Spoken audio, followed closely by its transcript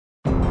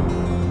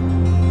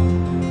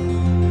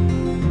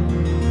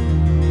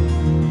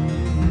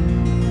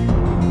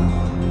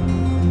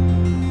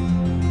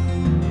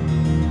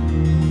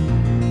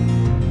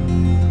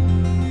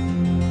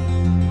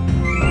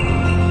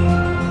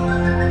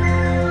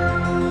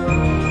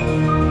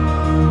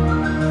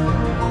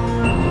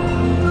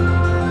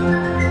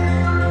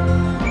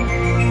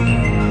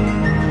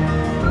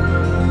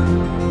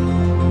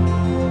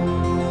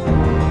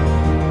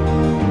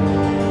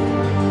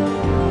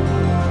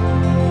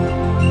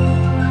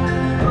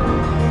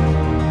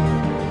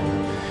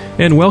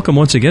And welcome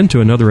once again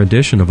to another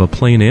edition of A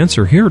Plain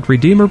Answer here at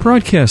Redeemer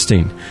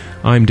Broadcasting.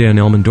 I'm Dan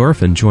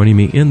Elmendorf, and joining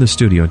me in the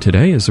studio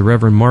today is the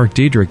Reverend Mark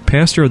Diedrich,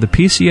 pastor of the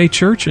PCA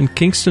Church in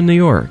Kingston, New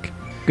York.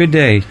 Good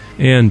day.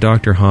 And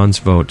Dr. Hans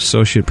Vogt,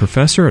 associate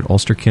professor at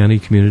Ulster County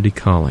Community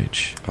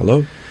College.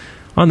 Hello.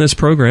 On this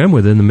program,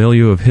 within the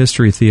milieu of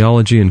history,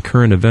 theology, and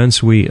current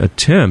events, we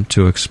attempt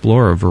to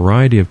explore a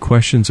variety of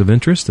questions of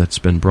interest that's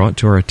been brought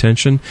to our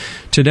attention.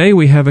 Today,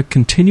 we have a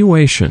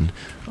continuation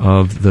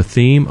of the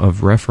theme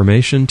of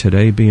Reformation,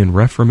 today being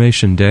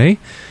Reformation Day.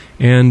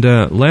 And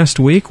last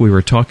week, we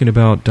were talking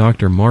about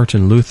Dr.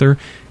 Martin Luther,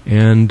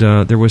 and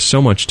there was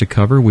so much to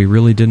cover, we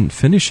really didn't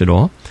finish it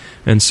all.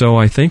 And so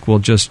I think we'll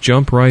just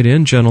jump right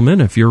in, gentlemen,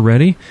 if you're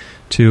ready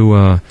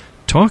to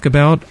talk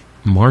about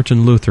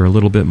Martin Luther a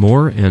little bit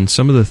more and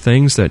some of the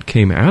things that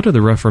came out of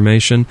the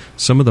Reformation,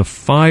 some of the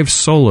 5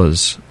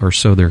 solas, or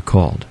so they're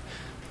called.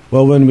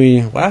 Well, when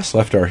we last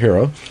left our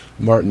hero,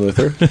 Martin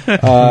Luther,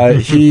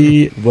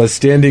 he was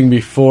standing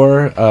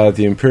before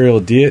the imperial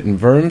diet in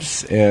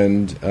Worms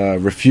and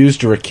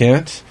refused to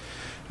recant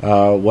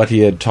what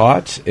he had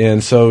taught,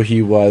 and so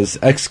he was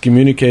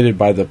excommunicated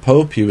by the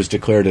Pope. He was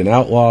declared an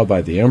outlaw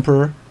by the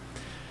emperor,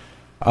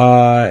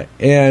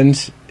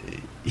 and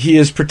he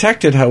is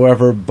protected,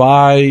 however,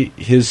 by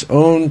his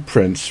own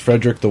prince,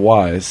 Frederick the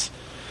Wise,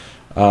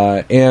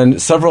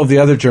 and several of the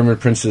other German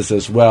princes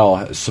as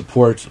well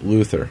support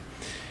Luther.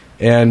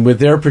 And with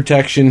their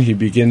protection, he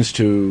continues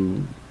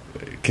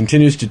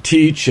to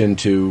teach and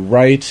to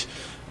write,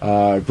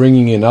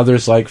 bringing in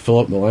others like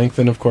Philip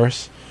Melanchthon, of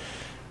course.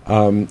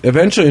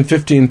 Eventually, in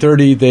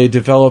 1530, they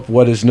develop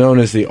what is known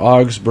as the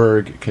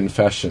Augsburg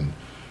Confession,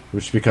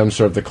 which becomes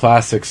sort of the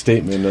classic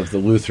statement of the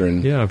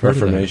Lutheran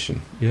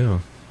Reformation.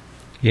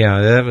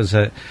 Yeah, that was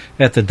at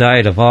the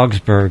Diet of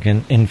Augsburg in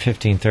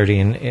 1530,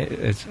 and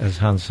as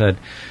Hans said,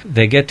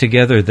 they get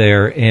together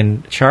there,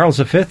 and Charles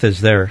V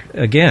is there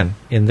again,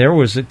 and there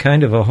was a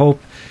kind of a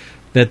hope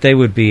that they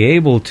would be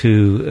able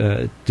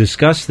to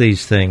discuss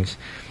these things,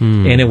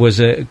 and it was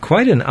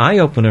quite an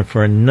eye-opener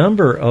for a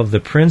number of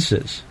the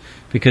princes,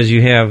 because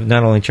you have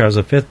not only Charles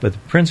V, but the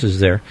princes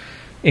there,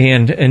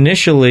 and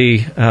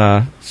initially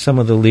some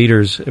of the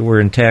leaders were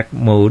in attack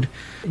mode.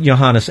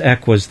 Johannes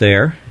Eck was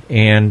there,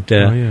 and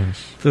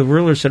the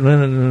ruler said,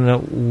 no,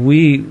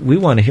 we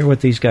want to hear what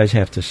these guys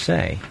have to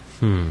say.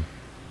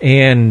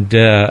 And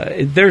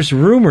there's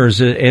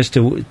rumors as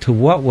to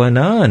what went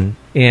on,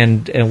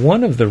 and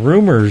one of the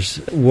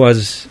rumors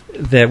was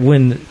that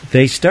when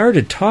they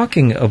started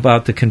talking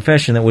about the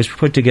confession that was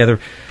put together,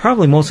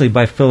 probably mostly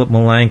by Philip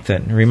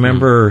Melanchthon.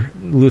 Remember,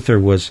 Luther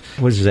was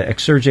the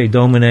Exsurge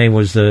Domine,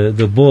 was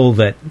the bull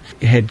that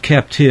had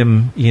kept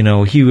him,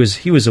 he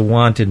was a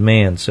wanted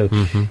man, so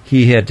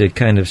he had to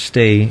kind of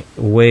stay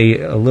away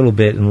a little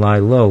bit and lie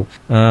low.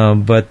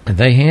 But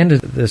they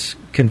handed this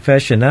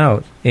confession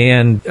out,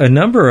 and a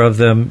number of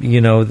them,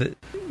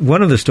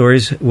 one of the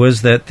stories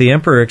was that the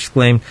emperor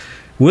exclaimed,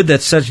 "Would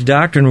that such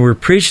doctrine were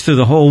preached through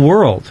the whole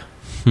world."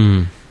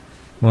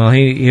 Well,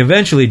 he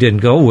eventually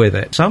didn't go with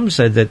it. Some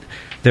said that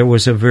there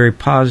was a very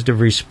positive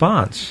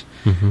response,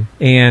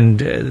 and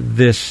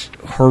this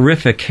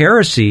horrific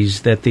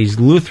heresies that these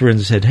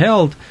Lutherans had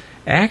held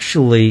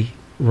actually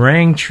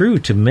rang true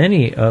to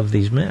many of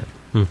these men.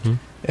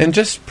 And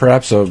just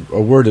perhaps a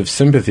word of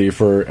sympathy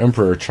for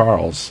Emperor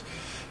Charles.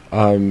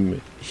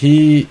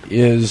 He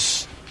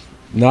is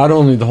not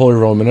only the Holy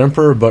Roman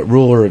Emperor, but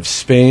ruler of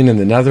Spain and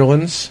the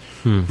Netherlands,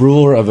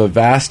 ruler of a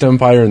vast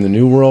empire in the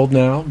New World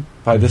now,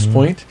 by this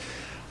point.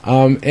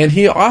 And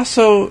he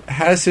also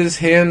has his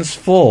hands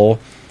full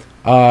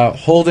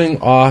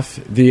holding off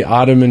the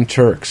Ottoman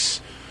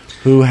Turks,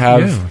 who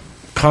have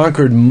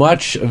conquered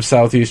much of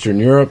southeastern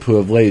Europe, who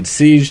have laid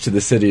siege to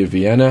the city of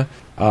Vienna.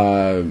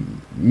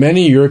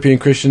 Many European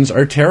Christians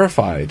are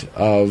terrified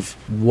of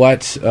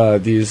what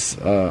these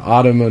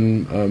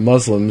Ottoman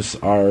Muslims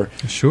are,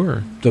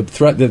 the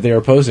threat that they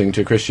are posing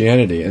to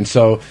Christianity. And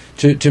so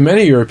to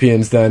many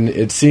Europeans then,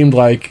 it seemed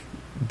like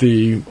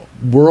the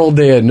world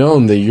they had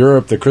known,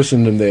 the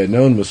Christendom they had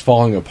known, was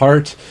falling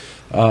apart.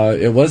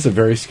 It was a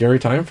very scary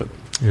time for them.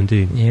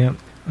 Indeed. Yeah.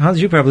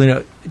 Hans, you probably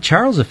know,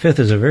 Charles V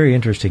is a very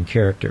interesting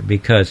character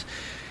because,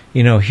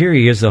 here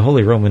he is, the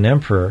Holy Roman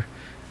Emperor.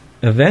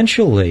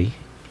 Eventually,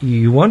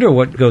 you wonder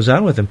what goes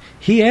on with him.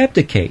 He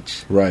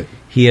abdicates. Right.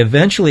 He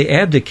eventually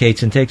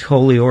abdicates and takes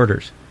holy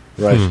orders.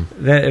 Right.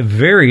 That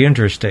very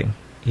interesting.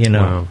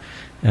 Wow.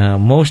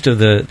 Most of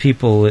the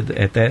people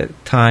at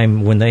that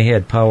time, when they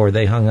had power,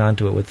 they hung on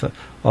to it with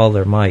all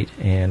their might.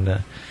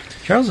 And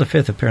Charles V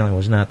apparently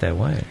was not that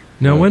way.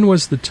 Now, when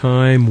was the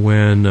time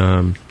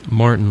when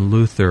Martin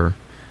Luther,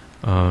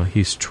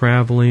 he's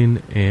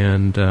traveling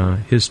and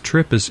his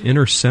trip is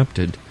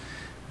intercepted,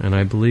 and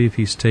I believe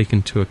he's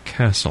taken to a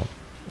castle?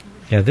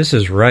 Yeah, this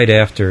is right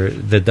after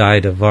the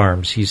Diet of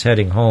Worms. He's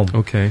heading home.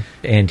 Okay.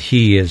 And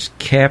he is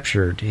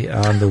captured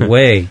on the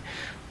way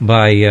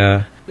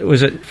by,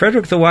 was it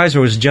Frederick the Wise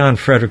or was John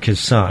Frederick his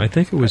son? I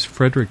think it was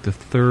Frederick III.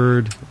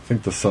 I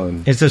think the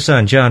son. It's the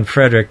son. John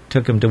Frederick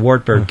took him to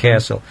Wartburg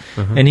Castle,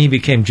 and he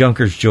became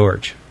Junkers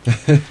George.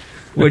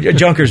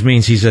 Junkers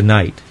means he's a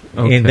knight.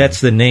 Okay. And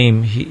that's the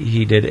name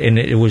he did. And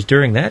it was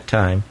during that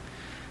time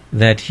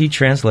that he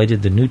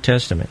translated the New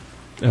Testament.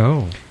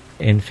 Oh.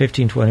 In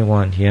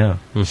 1521, yeah.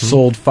 Mm-hmm.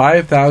 Sold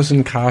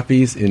 5,000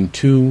 copies in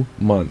 2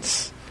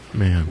 months.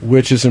 Man.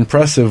 Which is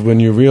impressive when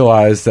you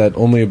realize that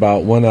only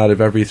about 1 out of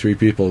every 3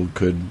 people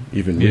could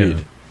even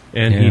read.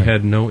 And he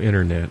had no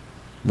internet.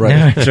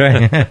 Right. That's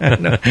right.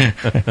 No.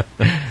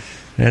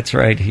 That's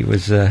right. He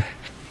was,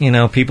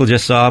 people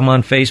just saw him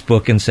on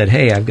Facebook and said,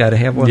 hey, I've got to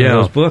have one of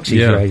those books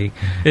he's writing.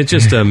 It's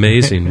just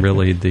amazing,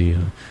 really, the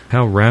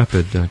how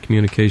rapid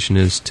communication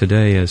is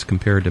today as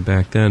compared to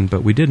back then.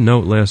 But we did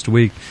note last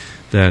week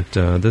that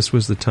this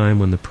was the time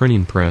when the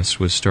printing press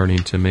was starting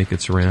to make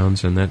its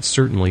rounds, and that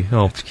certainly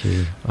helped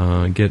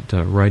get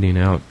writing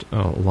out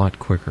a lot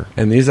quicker.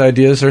 And these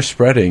ideas are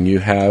spreading. You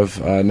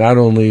have not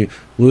only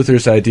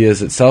Luther's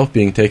ideas itself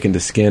being taken to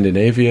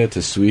Scandinavia,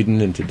 to Sweden,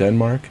 and to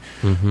Denmark,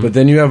 but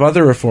then you have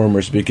other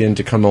reformers begin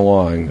to come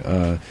along.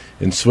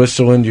 In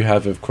Switzerland, you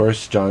have, of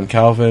course, John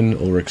Calvin,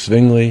 Ulrich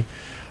Zwingli.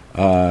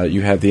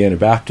 You have the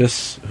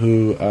Anabaptists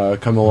who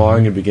come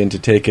along and begin to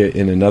take it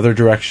in another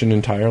direction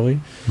entirely.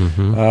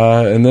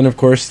 And then, of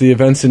course, the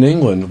events in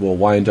England will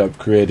wind up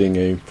creating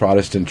a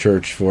Protestant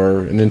church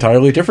for an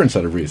entirely different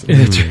set of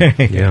reasons. That's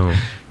right.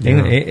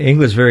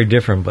 England's very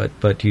different,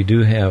 but you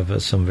do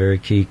have some very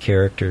key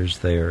characters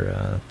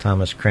there.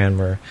 Thomas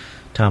Cranmer,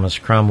 Thomas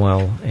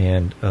Cromwell,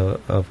 and,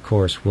 of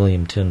course,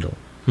 William Tyndale.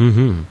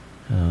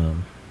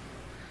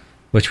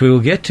 Which we will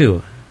get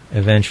to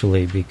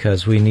eventually,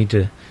 because we need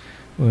to...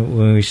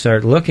 When we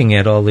start looking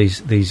at all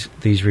these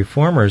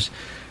reformers,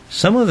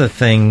 some of the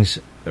things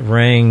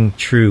rang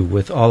true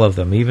with all of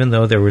them, even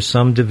though there was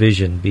some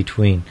division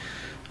between,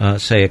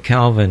 say, a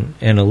Calvin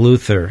and a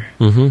Luther.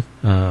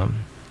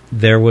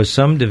 There was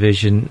some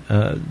division.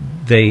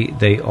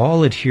 They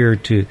all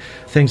adhered to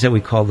things that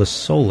we call the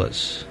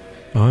solas.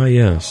 Ah,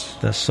 yes.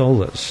 The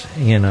solas,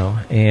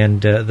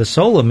 and the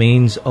sola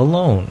means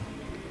alone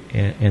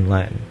in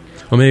Latin.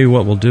 Well, maybe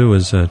what we'll do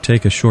is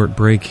take a short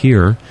break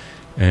here.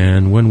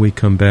 And when we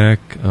come back,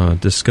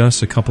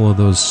 discuss a couple of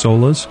those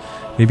solas.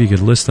 Maybe you could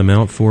list them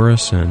out for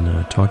us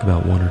and talk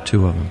about 1 or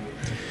 2 of them.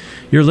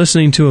 You're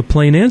listening to A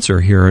Plain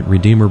Answer here at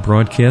Redeemer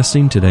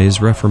Broadcasting. Today's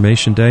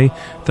Reformation Day.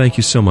 Thank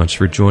you so much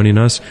for joining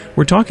us.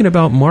 We're talking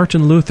about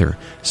Martin Luther.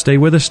 Stay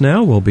with us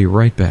now. We'll be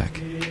right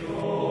back.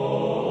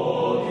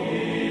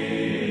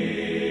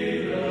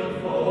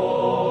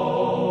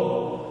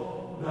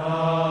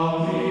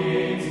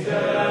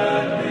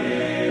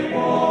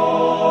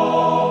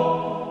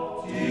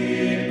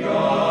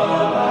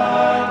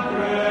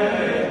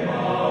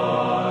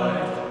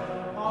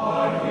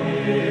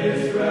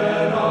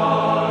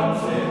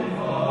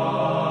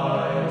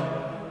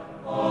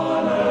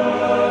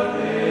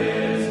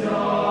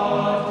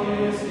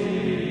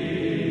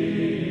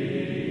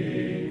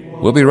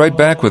 We'll be right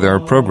back with our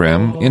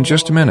program in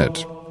just a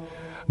minute.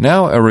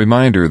 Now, a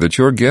reminder that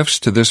your gifts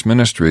to this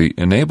ministry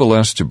enable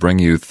us to bring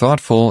you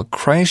thoughtful,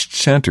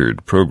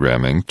 Christ-centered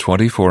programming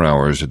 24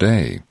 hours a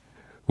day.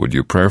 Would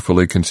you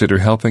prayerfully consider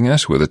helping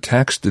us with a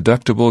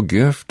tax-deductible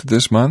gift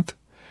this month?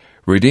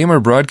 Redeemer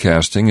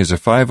Broadcasting is a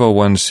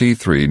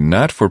 501c3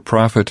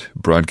 not-for-profit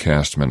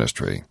broadcast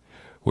ministry.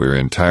 We're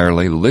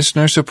entirely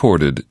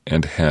listener-supported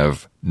and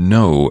have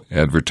no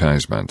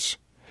advertisements.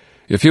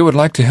 If you would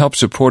like to help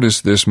support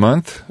us this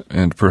month,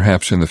 and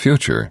perhaps in the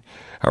future,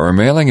 our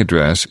mailing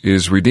address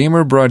is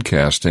Redeemer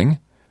Broadcasting,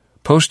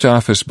 Post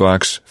Office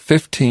Box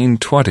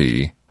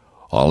 1520,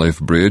 Olive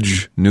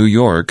Bridge, New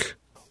York,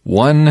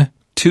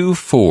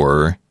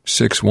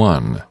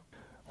 12461.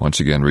 Once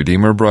again,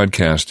 Redeemer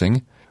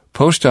Broadcasting,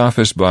 Post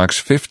Office Box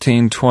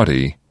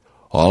 1520,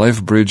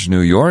 Olive Bridge,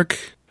 New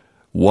York,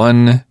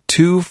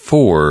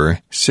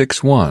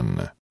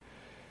 12461.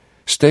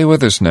 Stay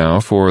with us now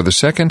for the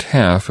second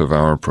half of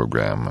our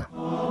program.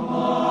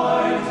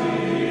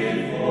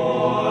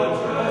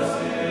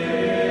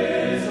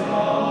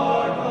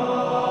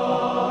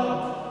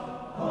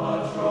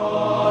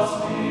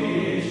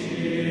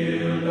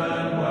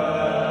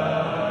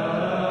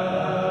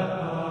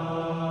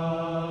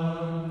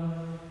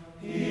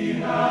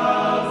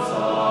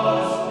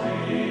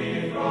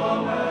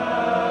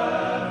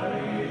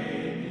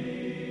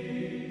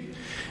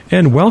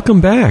 And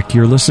welcome back.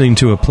 You're listening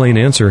to A Plain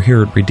Answer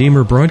here at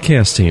Redeemer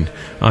Broadcasting.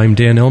 I'm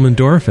Dan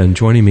Elmendorf, and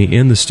joining me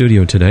in the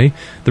studio today,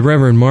 the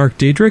Reverend Mark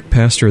Diedrich,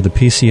 pastor of the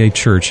PCA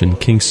Church in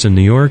Kingston,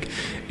 New York,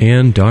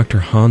 and Dr.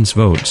 Hans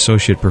Vogt,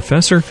 Associate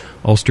Professor,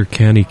 Ulster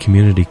County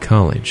Community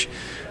College.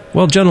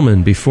 Well,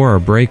 gentlemen, before our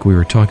break, we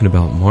were talking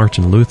about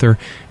Martin Luther,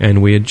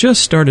 and we had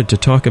just started to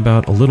talk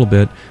about a little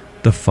bit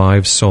the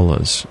 5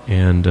 solas.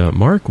 And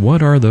Mark,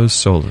 what are those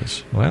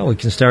solas? Well, we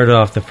can start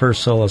off the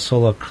first sola,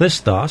 sola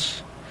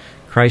Christos,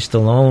 Christ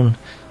alone,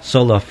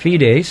 sola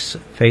fides,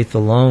 faith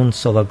alone,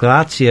 sola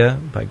gratia,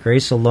 by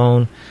grace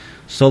alone,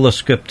 sola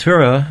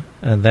scriptura,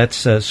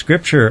 that's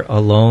scripture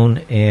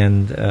alone,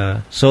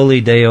 and soli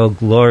Deo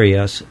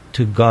glorias,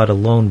 to God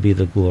alone be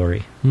the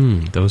glory.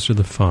 Those are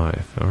the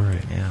 5. All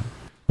right. Yeah.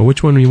 Well,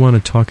 which one do you want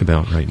to talk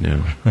about right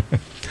now?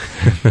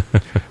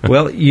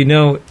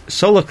 Well,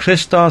 sola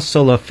Christos,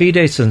 sola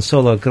fides, and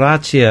sola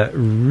gratia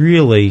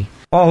really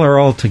are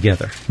all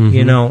together.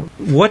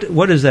 Mm-hmm.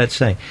 What is that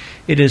saying?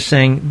 It is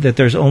saying that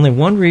there's only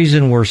one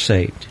reason we're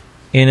saved,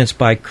 and it's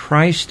by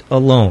Christ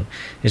alone.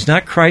 It's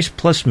not Christ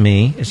plus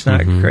me. It's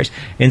not Christ.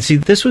 And see,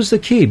 this was the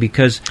key,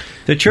 because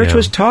the church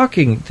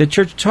the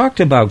church talked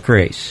about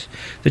grace.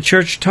 The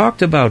church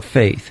talked about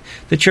faith.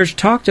 The church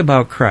talked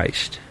about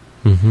Christ.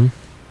 Mm-hmm.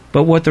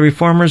 But what the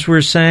Reformers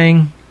were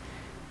saying,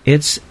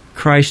 it's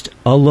Christ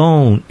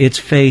alone, it's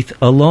faith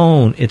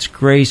alone, it's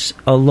grace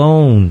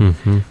alone,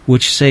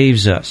 which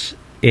saves us.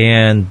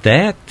 And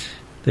that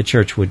the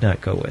church would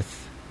not go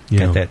with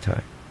at that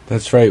time.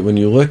 That's right. When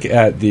you look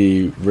at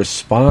the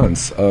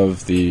response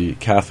of the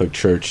Catholic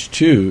Church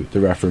to the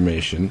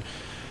Reformation,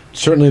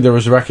 certainly there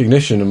was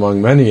recognition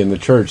among many in the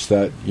church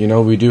that,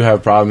 we do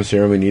have problems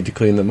here and we need to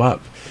clean them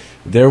up.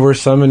 There were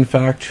some, in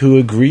fact, who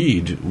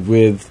agreed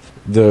with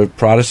the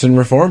Protestant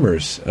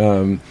reformers.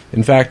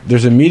 In fact,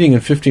 there's a meeting in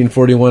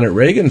 1541 at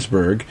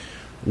Regensburg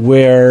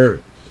where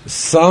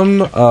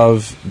some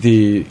of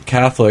the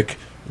Catholic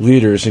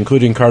leaders,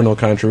 including Cardinal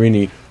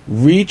Contarini,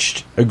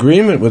 reached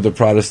agreement with the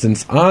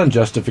Protestants on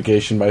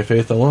justification by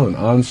faith alone,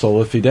 on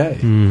sola fide.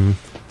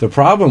 The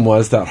problem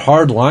was that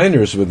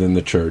hardliners within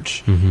the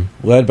church,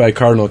 led by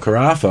Cardinal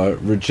Carafa,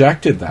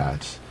 rejected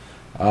that.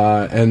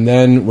 And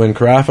then when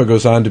Carafa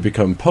goes on to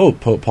become Pope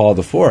Paul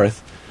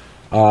IV,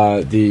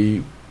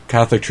 the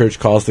Catholic Church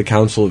calls the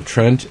Council of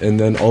Trent and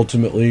then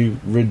ultimately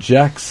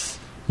rejects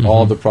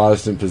all the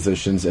Protestant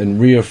positions and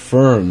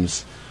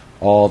reaffirms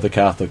all the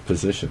Catholic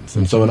positions.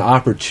 And so an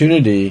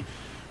opportunity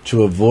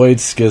to avoid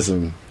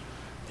schism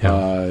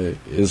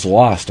is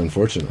lost,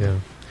 unfortunately. Yeah.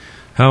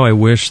 How I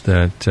wish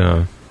that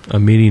a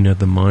meeting of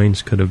the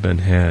minds could have been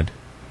had.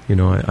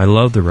 I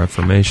love the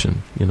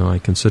Reformation. I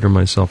consider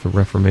myself a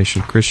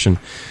Reformation Christian,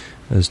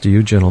 as do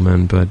you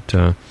gentlemen,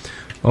 but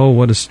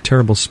what a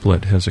terrible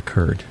split has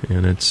occurred,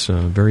 and it's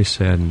very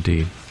sad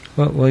indeed.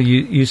 Well,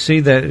 you see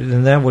that,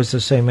 and that was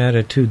the same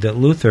attitude that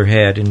Luther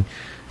had,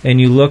 and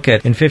you look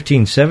at, in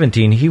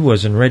 1517, he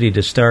wasn't ready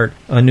to start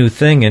a new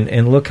thing,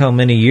 and look how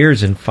many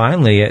years, and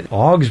finally at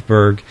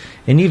Augsburg,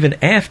 and even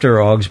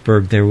after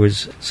Augsburg there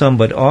was some,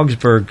 but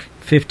Augsburg,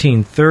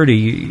 1530,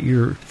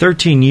 you're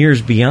 13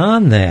 years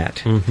beyond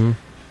that.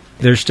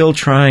 They're still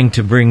trying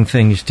to bring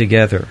things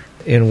together.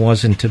 It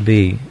wasn't to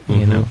be,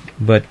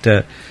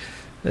 but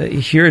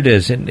here it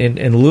is,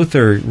 and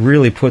Luther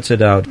really puts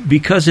it out,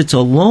 because it's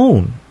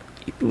alone.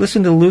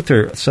 Listen to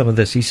Luther, some of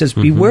this. He says,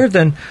 beware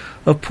then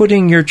of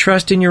putting your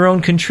trust in your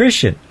own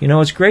contrition.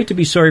 It's great to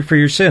be sorry for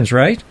your sins,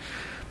 right?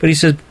 But he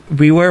says,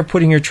 beware of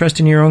putting your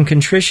trust in your own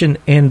contrition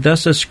and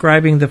thus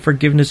ascribing the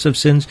forgiveness of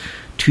sins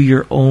to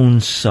your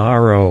own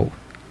sorrow.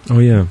 Oh,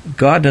 yeah.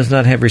 God does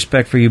not have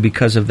respect for you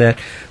because of that,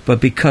 but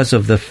because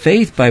of the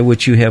faith by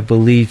which you have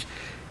believed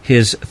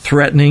his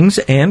threatenings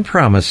and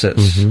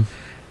promises,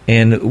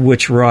 and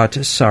which wrought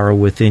sorrow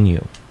within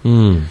you.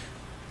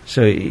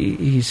 So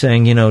he's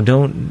saying,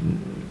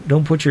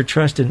 don't put your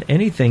trust in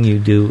anything you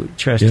do.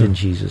 Trust in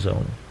Jesus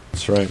only.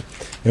 That's right.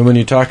 And when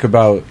you talk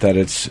about that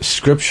it's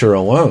Scripture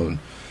alone,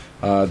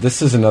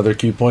 this is another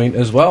key point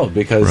as well,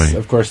 because,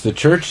 of course, the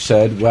Church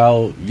said,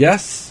 well,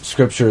 yes,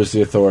 Scripture is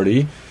the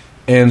authority,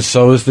 and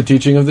so is the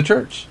teaching of the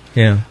Church.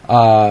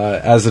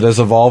 As it has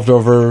evolved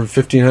over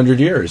 1,500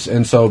 years.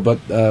 And so, but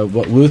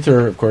what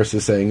Luther, of course,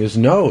 is saying is,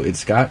 no,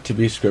 it's got to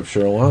be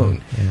Scripture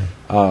alone.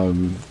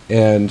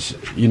 And,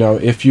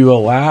 if you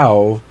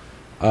allow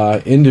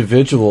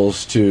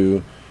individuals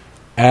to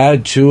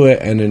add to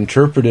it and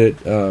interpret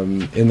it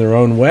in their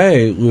own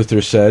way,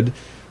 Luther said,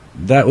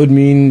 that would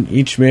mean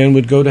each man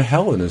would go to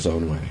hell in his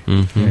own way.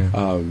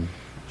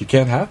 You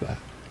can't have that.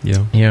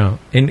 Yeah.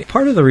 And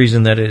part of the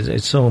reason that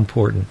it's so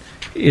important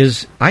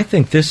is, I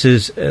think this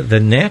is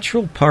the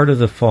natural part of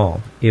the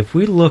fall. If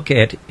we look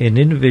at in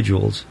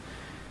individuals,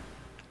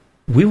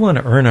 we want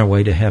to earn our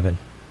way to heaven.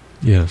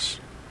 Yes.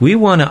 We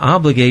want to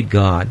obligate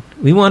God.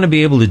 We want to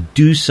be able to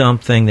do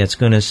something that's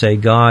going to say,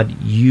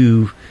 God,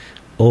 you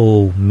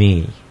owe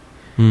me.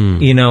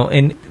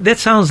 And that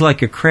sounds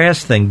like a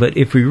crass thing, but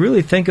if we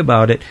really think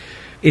about it,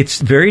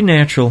 it's very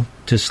natural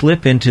to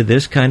slip into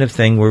this kind of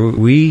thing where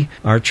we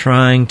are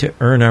trying to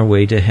earn our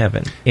way to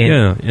heaven.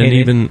 And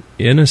even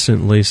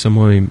innocently,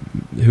 someone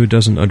who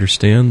doesn't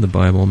understand the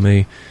Bible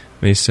may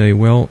say,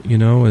 well,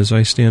 as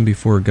I stand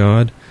before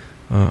God,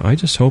 I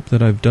just hope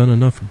that I've done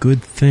enough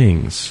good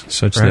things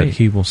such that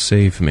he will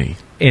save me.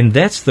 And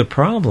that's the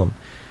problem.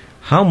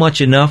 How much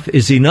enough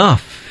is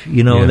enough?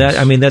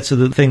 That's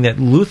the thing that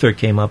Luther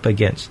came up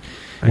against.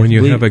 When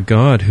you have a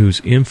God who's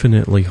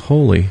infinitely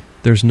holy,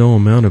 there's no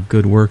amount of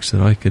good works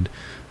that I could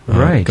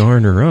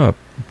garner up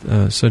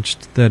such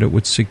that it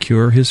would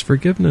secure his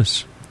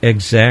forgiveness.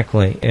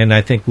 Exactly. And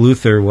I think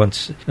Luther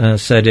once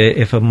said,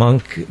 if a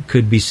monk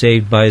could be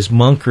saved by his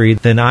monkery,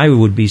 then I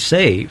would be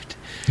saved.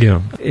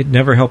 Yeah. It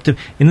never helped him.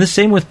 And the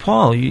same with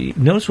Paul. You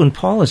notice when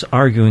Paul is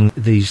arguing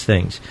these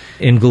things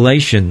in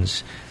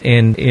Galatians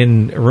and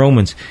in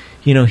Romans,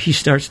 he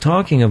starts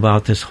talking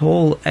about this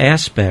whole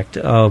aspect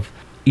of,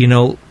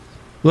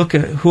 look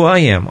at who I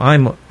am.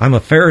 I'm a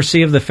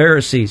Pharisee of the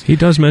Pharisees. He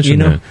does mention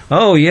that.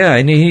 Oh, yeah.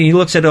 And he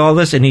looks at all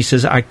this and he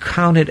says, I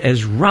count it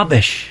as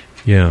rubbish.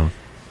 Yeah.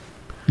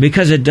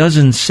 Because it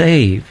doesn't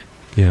save.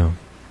 Yeah.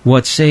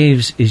 What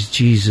saves is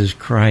Jesus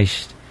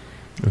Christ.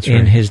 That's and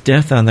right. his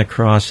death on the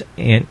cross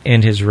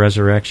and his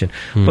resurrection.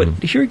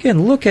 But here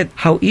again, look at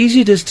how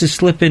easy it is to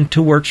slip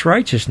into works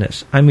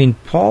righteousness. I mean,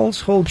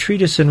 Paul's whole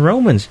treatise in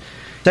Romans,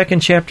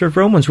 2nd chapter of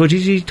Romans, what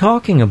is he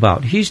talking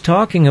about? He's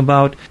talking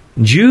about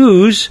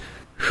Jews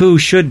who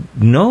should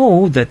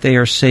know that they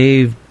are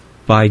saved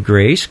by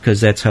grace,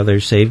 because that's how they're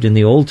saved in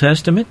the Old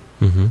Testament,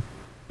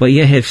 but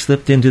yet have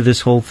slipped into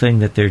this whole thing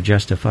that they're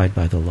justified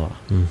by the law.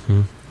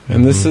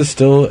 And this is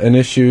still an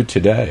issue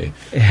today.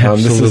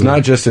 Absolutely. This is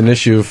not just an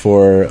issue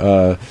for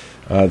the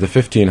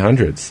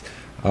 1500s.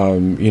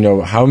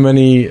 How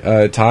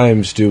many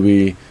times do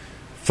we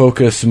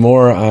focus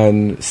more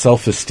on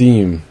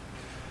self-esteem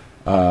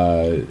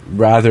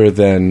rather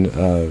than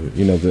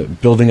the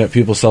building up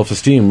people's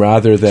self-esteem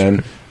rather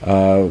than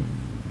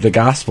the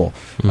gospel?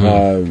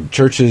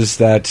 Churches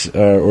that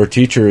or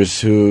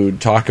teachers who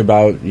talk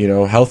about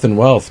health and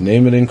wealth,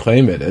 name it and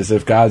claim it, as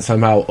if God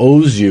somehow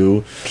owes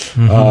you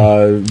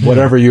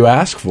whatever you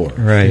ask for.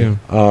 Right.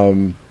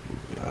 Yeah.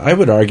 I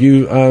would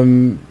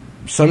argue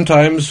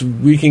sometimes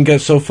we can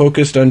get so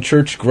focused on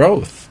church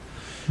growth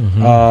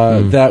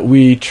that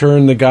we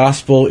turn the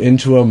gospel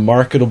into a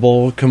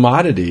marketable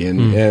commodity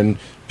and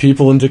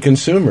people into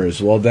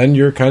consumers. Well, then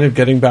you're kind of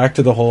getting back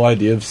to the whole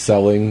idea of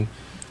selling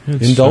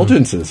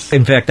indulgences.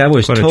 In fact, I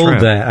was Quite a told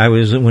trap. that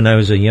when I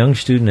was a young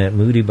student at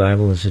Moody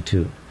Bible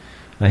Institute.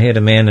 I had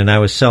a man, and I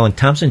was selling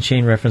Thompson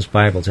Chain Reference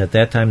Bibles. At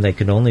that time, they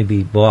could only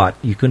be bought.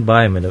 You couldn't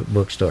buy them in a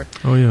bookstore.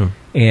 Oh, yeah.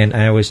 And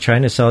I was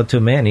trying to sell it to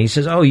a man. And he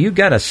says, "Oh, you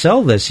got to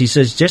sell this." He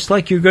says, "Just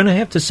like you're going to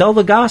have to sell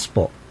the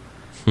gospel."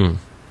 And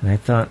I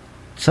thought,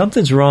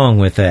 something's wrong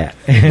with that.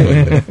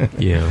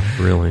 Yeah,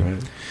 really.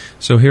 Right.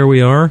 So here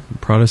we are.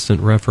 Protestant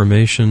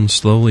Reformation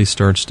slowly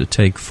starts to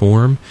take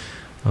form.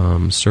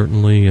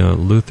 Certainly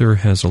Luther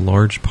has a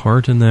large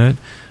part in that,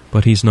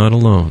 but he's not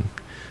alone.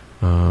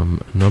 A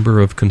number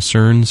of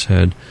concerns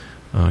had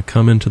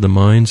come into the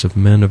minds of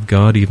men of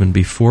God even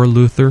before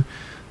Luther.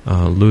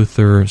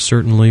 Luther,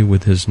 certainly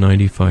with his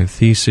 95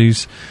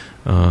 Theses,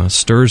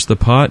 stirs the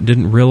pot,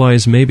 didn't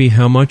realize maybe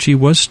how much he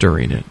was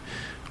stirring it.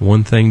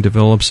 One thing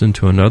develops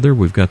into another.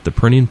 We've got the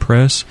printing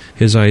press,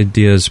 his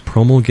ideas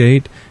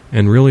promulgate,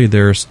 and really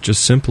there's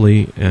just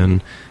simply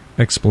an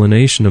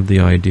explanation of the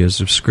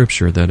ideas of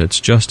Scripture, that it's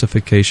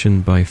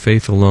justification by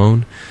faith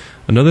alone.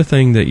 Another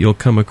thing that you'll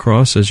come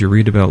across as you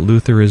read about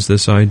Luther is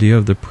this idea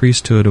of the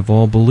priesthood of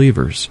all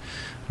believers.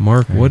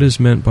 Mark, what is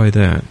meant by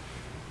that?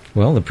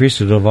 Well, the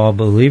priesthood of all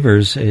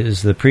believers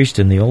is the priest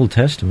in the Old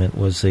Testament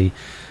was the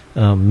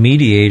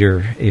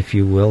mediator, if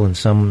you will, in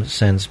some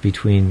sense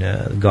between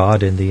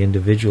God and the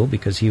individual,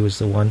 because he was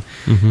the one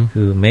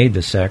who made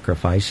the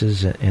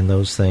sacrifices and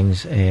those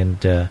things.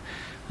 And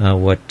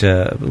what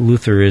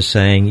Luther is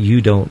saying,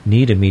 you don't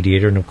need a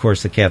mediator. And of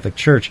course the Catholic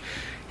Church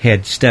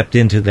had stepped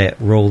into that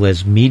role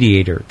as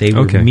mediator. They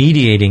were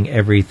mediating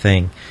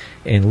everything.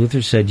 And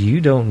Luther said, you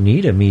don't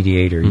need a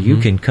mediator. You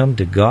can come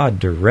to God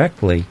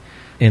directly.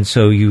 And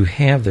so you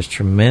have this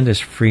tremendous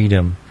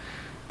freedom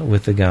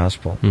with the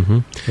gospel.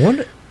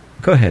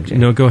 Go ahead, Jim.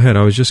 No, go ahead.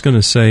 I was just going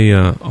to say,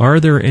 are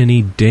there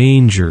any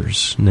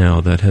dangers now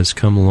that has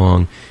come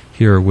along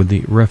here with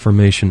the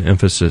Reformation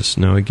emphasis?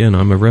 Now, again,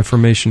 I'm a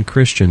Reformation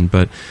Christian,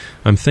 but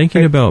I'm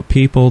thinking about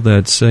people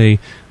that say,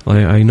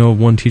 I know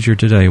one teacher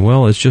today,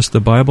 well, it's just the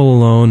Bible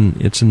alone,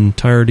 its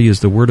entirety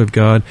is the Word of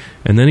God,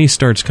 and then he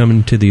starts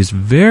coming to these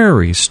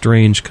very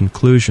strange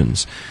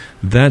conclusions.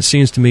 That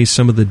seems to me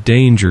some of the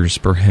dangers,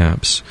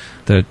 perhaps,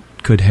 that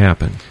could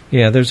happen.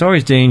 Yeah, there's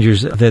always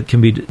dangers that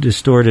can be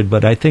distorted,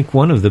 but I think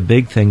one of the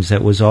big things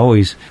that was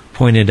always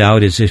pointed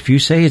out is if you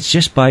say it's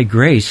just by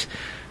grace,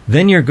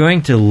 then you're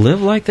going to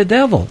live like the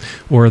devil.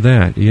 Or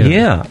that, yeah.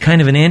 Yeah,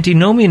 kind of an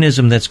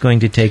antinomianism that's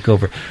going to take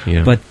over.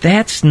 Yeah. But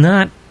that's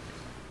not,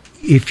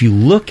 if you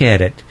look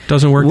at it,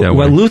 doesn't work that way.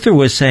 What Luther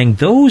was saying,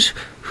 those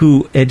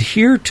who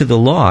adhere to the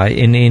law,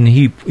 and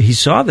he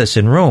saw this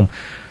in Rome,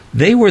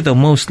 they were the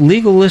most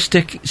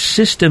legalistic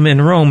system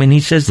in Rome, and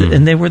he says that,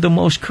 and they were the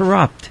most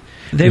corrupt.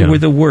 They were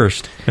the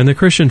worst. And the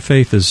Christian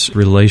faith is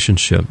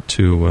relationship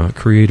to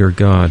Creator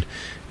God.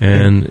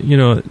 And,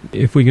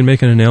 if we can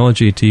make an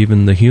analogy to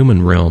even the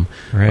human realm,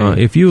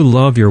 if you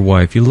love your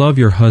wife, you love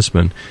your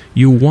husband,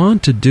 you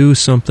want to do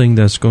something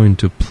that's going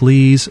to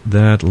please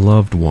that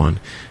loved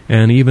one.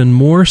 And even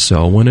more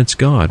so when it's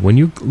God. When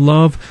you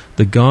love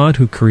the God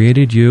who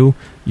created you,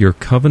 your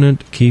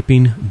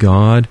covenant-keeping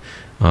God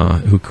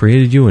who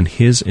created you in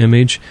His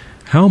image,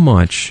 how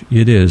much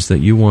it is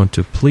that you want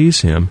to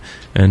please Him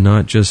and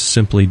not just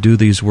simply do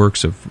these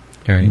works of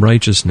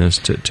righteousness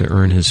to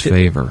earn His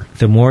favor.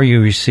 The more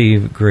you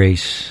receive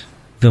grace,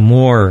 the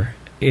more,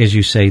 as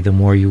you say, the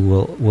more you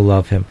will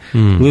love Him.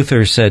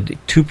 Luther said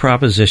 2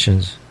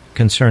 propositions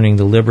concerning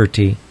the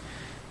liberty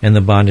and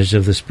the bondage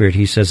of the Spirit.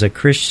 He says a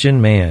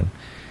Christian man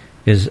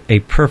is a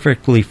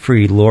perfectly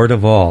free Lord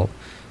of all,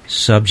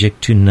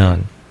 subject to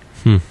none.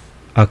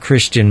 A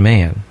Christian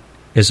man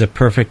is a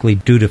perfectly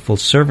dutiful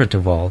servant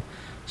of all,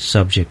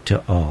 subject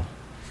to all.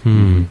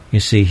 You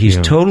see, he's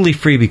totally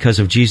free because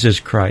of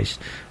Jesus Christ,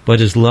 but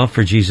his love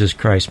for Jesus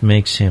Christ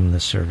makes him the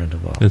servant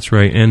of all. That's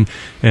right.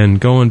 And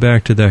going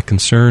back to that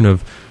concern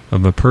of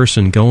a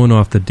person going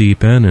off the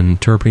deep end and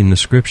interpreting the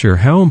Scripture,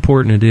 how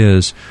important it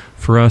is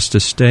for us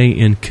to stay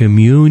in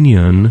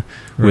communion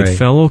with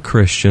fellow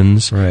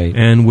Christians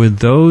and with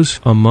those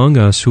among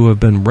us who have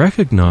been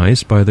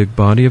recognized by the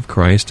body of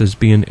Christ as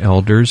being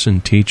elders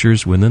and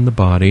teachers within the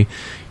body,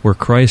 where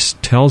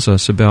Christ tells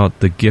us about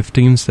the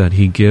giftings that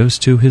he gives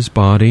to his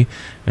body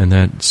and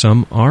that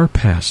some are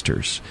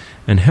pastors,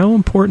 and how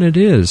important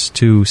it is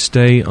to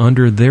stay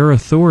under their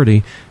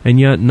authority and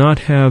yet not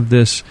have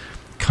this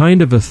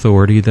kind of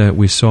authority that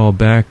we saw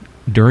back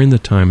during the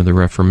time of the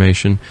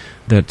Reformation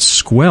that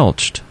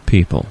squelched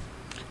people.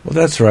 Well,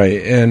 that's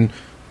right. And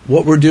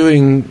what we're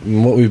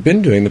doing, what we've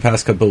been doing the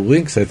past couple of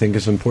weeks, I think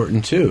is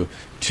important too,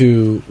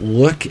 to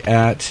look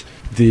at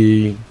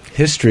the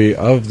history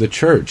of the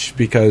church,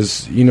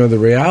 because, the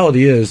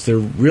reality is there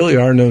really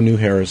are no new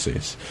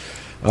heresies.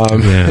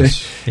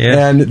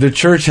 And the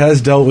church has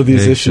dealt with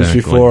these issues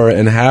before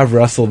and have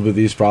wrestled with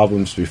these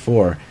problems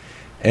before.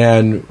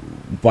 And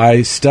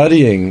by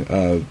studying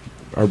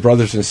our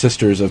brothers and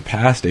sisters of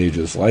past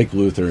ages, like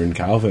Luther and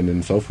Calvin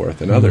and so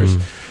forth and others,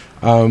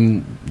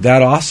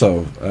 that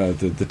also,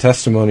 the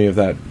testimony of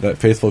that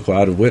faithful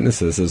cloud of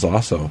witnesses is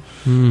also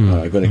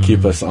going to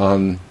keep us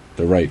on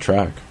the right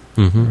track.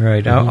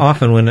 Right.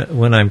 Often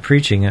when I'm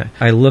preaching,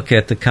 I look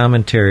at the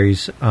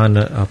commentaries on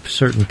a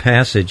certain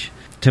passage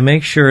to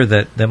make sure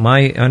that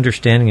my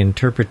understanding and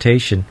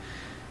interpretation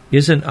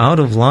isn't out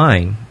of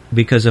line,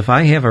 because if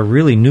I have a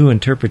really new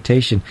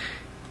interpretation,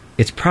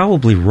 it's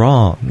probably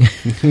wrong.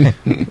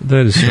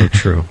 That is so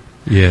true.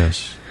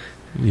 Yes.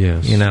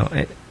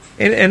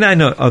 And I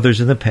know others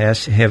in the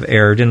past have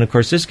erred, and of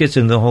course this gets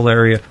into the whole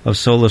area of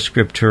sola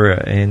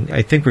scriptura, and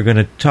I think we're going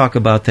to talk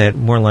about that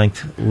more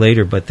length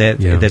later, but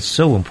that's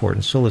so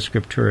important. Sola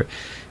scriptura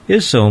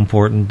is so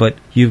important, but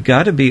you've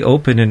got to be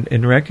open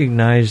and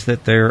recognize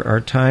that there are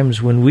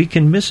times when we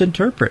can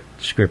misinterpret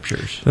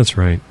scriptures. That's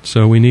right.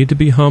 So we need to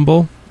be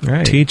humble,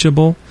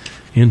 teachable,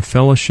 in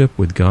fellowship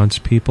with God's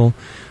people.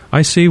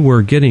 I see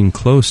we're getting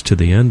close to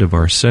the end of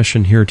our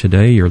session here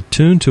today. You're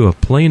tuned to A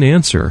Plain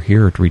Answer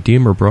here at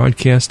Redeemer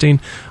Broadcasting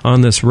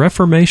on this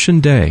Reformation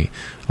Day,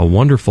 a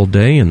wonderful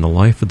day in the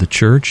life of the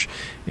church.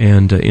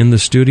 And in the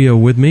studio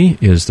with me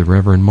is the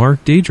Reverend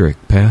Mark Diedrich,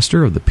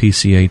 pastor of the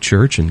PCA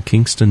Church in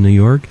Kingston, New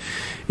York,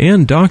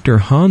 and Dr.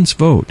 Hans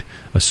Vogt,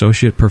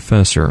 associate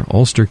professor,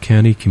 Ulster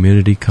County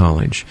Community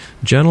College.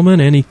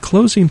 Gentlemen, any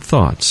closing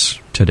thoughts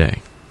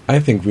today? I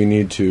think we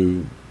need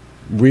to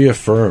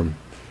reaffirm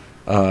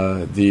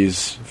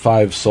these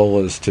 5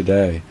 solas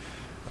today.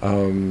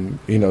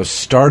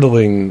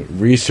 Startling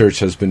research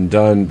has been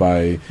done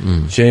by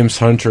James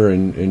Hunter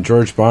and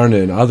George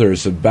Barna and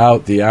others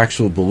about the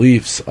actual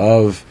beliefs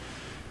of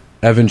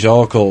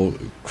evangelical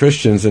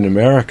Christians in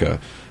America.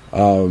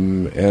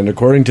 And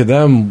according to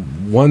them,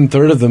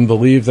 1/3 of them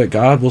believe that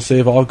God will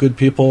save all good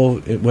people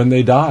when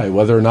they die,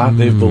 whether or not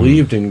they've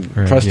believed and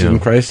trusted in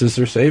Christ as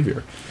their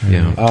Savior.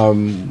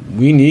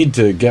 We need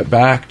to get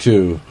back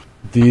to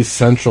these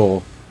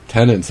central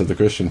tenets of the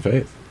Christian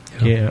faith.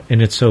 Yeah,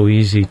 and it's so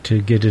easy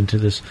to get into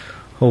this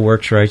whole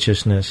works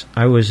righteousness.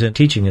 I was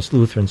teaching a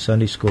Lutheran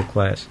Sunday school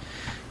class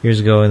years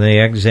ago, and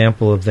the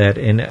example of that,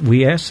 and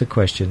we asked the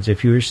questions,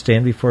 if you were to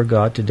stand before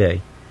God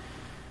today,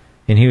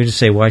 and he were to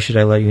say, why should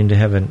I let you into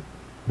heaven,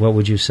 what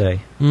would you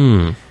say?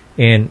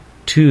 And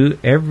to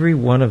every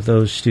one of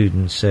those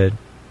students said,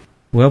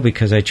 well,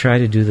 because I try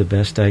to do the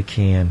best I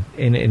can.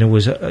 And it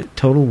was a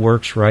total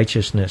works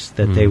righteousness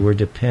that they were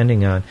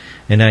depending on.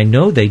 And I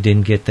know they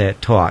didn't get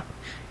that taught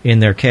in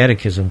their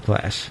catechism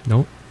class.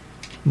 Nope.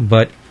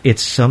 But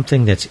it's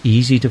something that's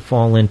easy to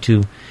fall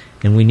into,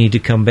 and we need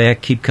to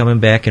keep coming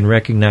back and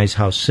recognize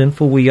how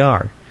sinful we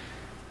are.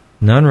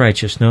 None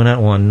righteous, no,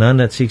 not one, none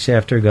that seeks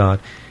after God,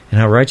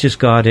 and how righteous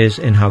God is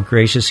and how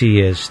gracious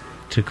he is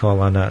to call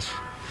on us.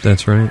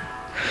 That's right.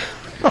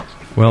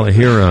 Well, I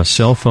hear a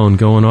cell phone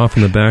going off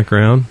in the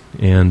background,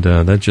 and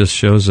that just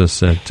shows us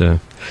that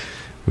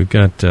we've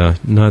got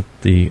not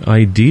the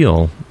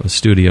ideal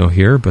studio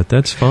here, but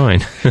that's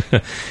fine.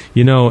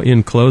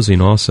 In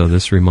closing also,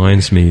 this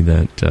reminds me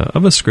that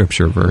of a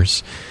scripture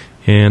verse,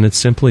 and it's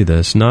simply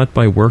this: not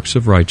by works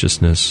of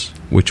righteousness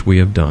which we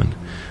have done,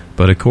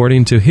 but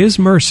according to his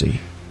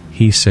mercy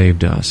he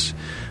saved us.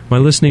 My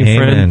listening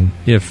friend,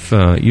 if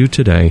you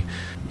today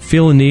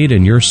feel a need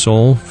in your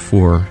soul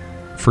for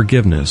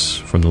forgiveness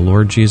from the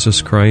Lord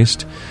Jesus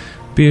Christ,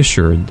 be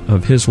assured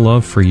of his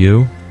love for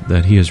you,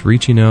 that he is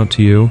reaching out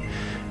to you,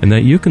 and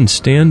that you can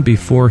stand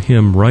before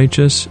him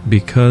righteous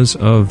because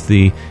of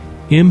the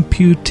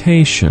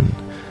imputation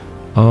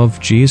of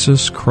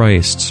Jesus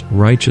Christ's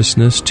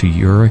righteousness to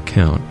your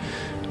account.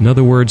 In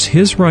other words,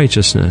 his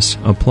righteousness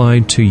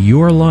applied to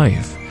your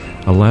life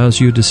allows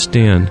you to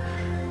stand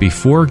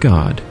before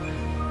God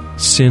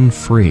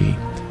sin-free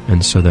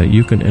and so that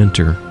you can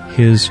enter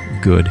His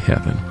good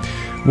heaven.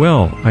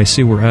 Well, I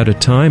see we're out of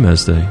time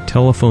as the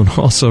telephone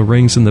also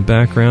rings in the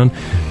background.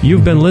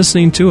 You've been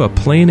listening to A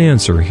Plain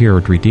Answer here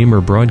at Redeemer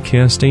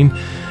Broadcasting.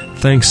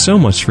 Thanks so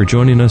much for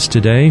joining us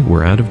today.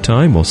 We're out of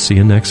time. We'll see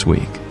you next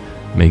week.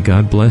 May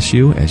God bless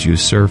you as you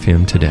serve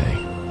Him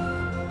today.